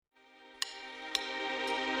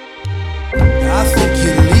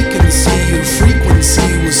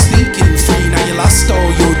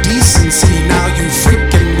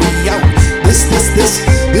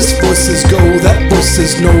places go, that bus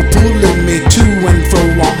is no pulling me to and fro.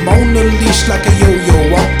 I'm on a leash like a yo-yo.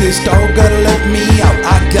 Walk this dog, gotta let me out.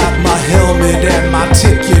 I got my helmet and my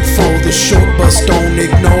ticket for the short bus. Don't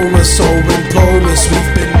ignore us or implore us.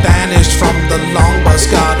 We've been banished from the long bus.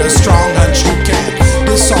 Got a strong hunch you can't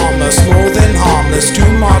disarm us. More than harmless. 2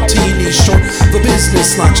 martinis short for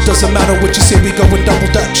business lunch. Doesn't matter what you say, we go in double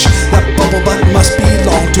Dutch. That bubble butt must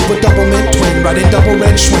belong to a double mint twin, riding double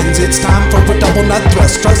red Schwinns. It's time for a double nut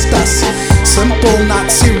thrust. Trust us, simple,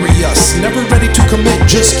 not serious. Never ready to commit,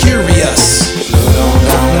 just curious. Float on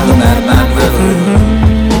down to the Madman River.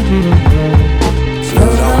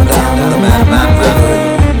 Float on down to the Madman River.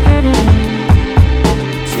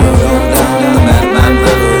 Float on down to the Madman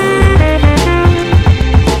River.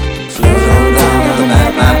 Float on down to the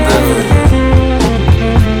Madman River.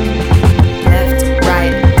 Left,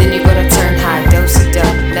 right, then you're gonna turn high, do-si-do.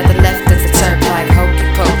 Now the left is a turnpike, hokey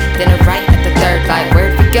poke. Then a right at the third light.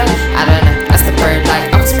 Where'd we go? I don't know, that's the bird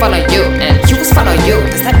light. I was following you, and you was following you.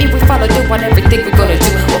 Does that mean we follow through on everything we're gonna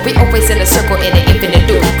do? Or we always in a circle in an infinite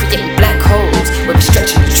loop, creating black holes where we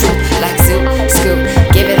stretching the truth like zoo, scoop.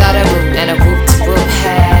 Give it all a root and a whoop to whoop.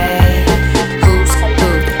 Hey, who's who?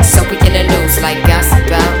 So we in the news like gossip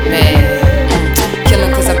about me.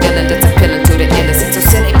 Killing cause I'm feeling that's appealing to the innocent. So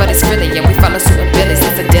silly, but it's really, and we follow suit and Billy.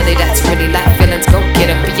 It's a dilly that's really like feelings. Go get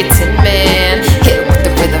him, be a tin man. Hit him with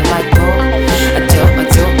the rhythm like boom. I do,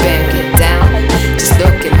 bam, get down. Just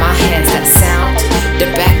look at my hands, that sound. The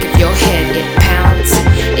back of your head, it pounds.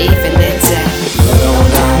 Even in death. Float on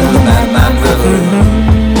down to the Madman River.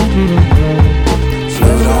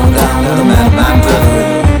 Float on down to the Madman River.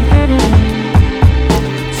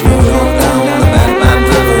 Float on down to the Madman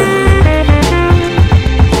River.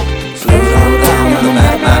 Float on down to the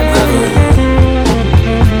Madman River.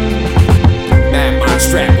 Madman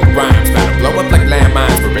strapped with rhymes, about to blow up like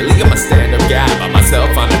landmines. But really I'm a stand-up guy by myself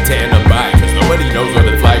on a tandem bike. Cause nobody knows what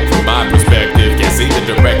it's like from my perspective. Can't see the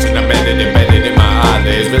direction I'm headed, embedded in my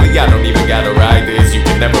eyelids. Really I don't even gotta ride this, you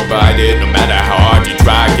can never bite it. No matter how hard you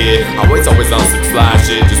try, kid. Always on some fly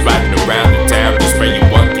shit. Just riding around the town, just spray you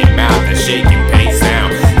one your mouth. That shaking pain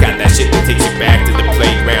sound, got that shit that takes you back to the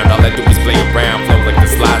playground. All I do is play around, flow like the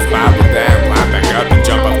slide spiral down. Climb back up and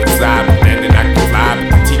jump off the side, but then I can fly. But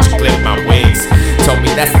the teacher clipped my wings, told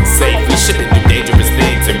me that's unsafe. We shouldn't do dangerous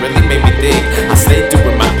things. It really made me think. I stayed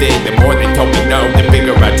doing my thing. The more they told me no, the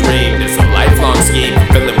bigger I dreamed. It's a lifelong scheme,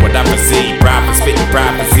 fulfilling what I perceive. Prophets spitting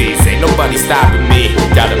prophecies, ain't nobody stopping me.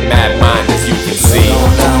 Got a mad mind, as you can see. Float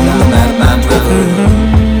on down to the Madman River.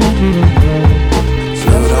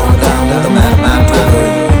 Float on down to the Madman River.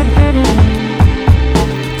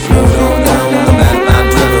 Float on down to the Madman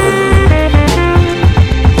River.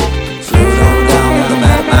 Float on down to the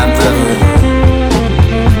Madman River.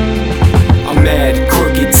 I'm mad,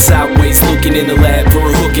 crooked, sideways, looking in the lab for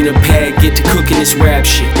a hook in a pad. Get to cooking this rap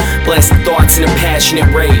shit. Blasting thoughts in a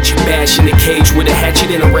passionate rage. Bashing the cage with a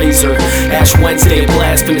hatchet and a razor. Ash Wednesday, a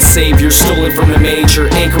blast from the savior. Stolen from the major.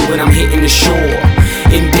 Anchor when I'm hitting the shore.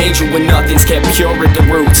 In danger when nothing's kept pure at the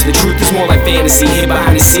roots. The truth is more like fantasy. Hid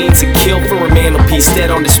behind the scenes. A kill for a mantelpiece.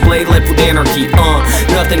 Dead on display, left with anarchy.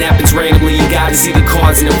 Nothing happens randomly. You gotta see the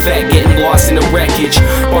cause and effect. Getting lost in the wreckage.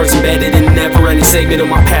 Bars embedded in a never-ending segment of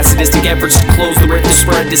my pacifistic efforts to close the rift to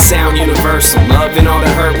spread the sound universal. Love and all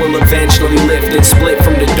the hurt will eventually lift and split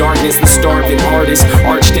from the darkness. The starving artist,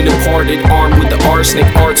 arched and departed, armed with the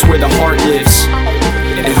arsenic. Art's where the heart lives,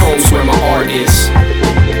 and home's where my art is.